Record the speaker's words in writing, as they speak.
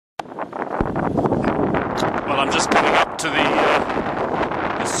I'm just coming up to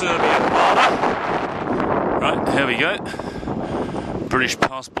the Serbian border. Right, here we go. British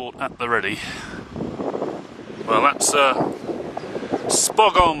passport at the ready. Well, that's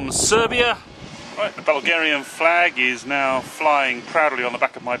Spogom, Serbia. Right, the Bulgarian flag is now flying proudly on the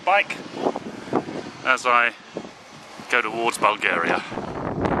back of my bike as I go towards Bulgaria.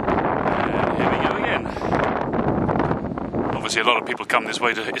 And here we go again. Obviously a lot of people come this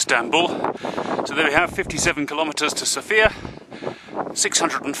way to Istanbul. So there we have 57 kilometers to Sofia,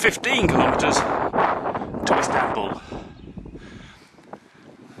 615 kilometers to Istanbul.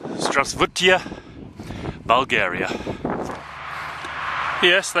 Zdravstvuyte, Bulgaria.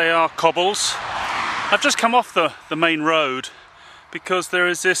 Yes, they are cobbles. I've just come off the main road because there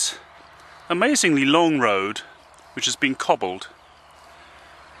is this amazingly long road which has been cobbled,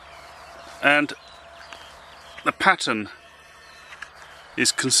 and the pattern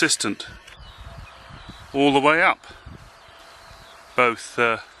is consistent all the way up, both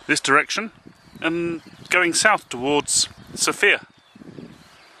this direction and going south towards Sofia.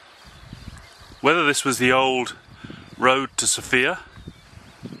 Whether this was the old road to Sofia,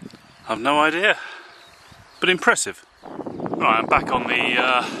 I've no idea, but impressive. Right, I'm back on the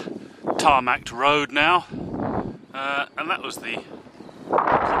tarmacked road now, and that was the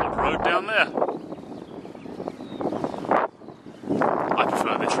cobbled road down there. I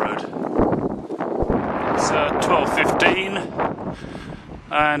prefer this road. It's 12:15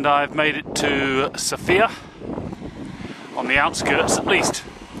 and I've made it to Sofia, on the outskirts at least.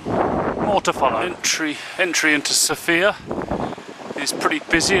 More to follow. Entry into Sofia is pretty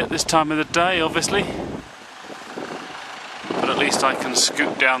busy at this time of the day, obviously, but at least I can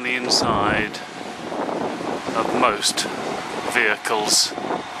scoot down the inside of most vehicles.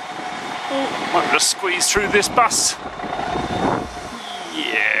 Oh, might just squeeze through this bus.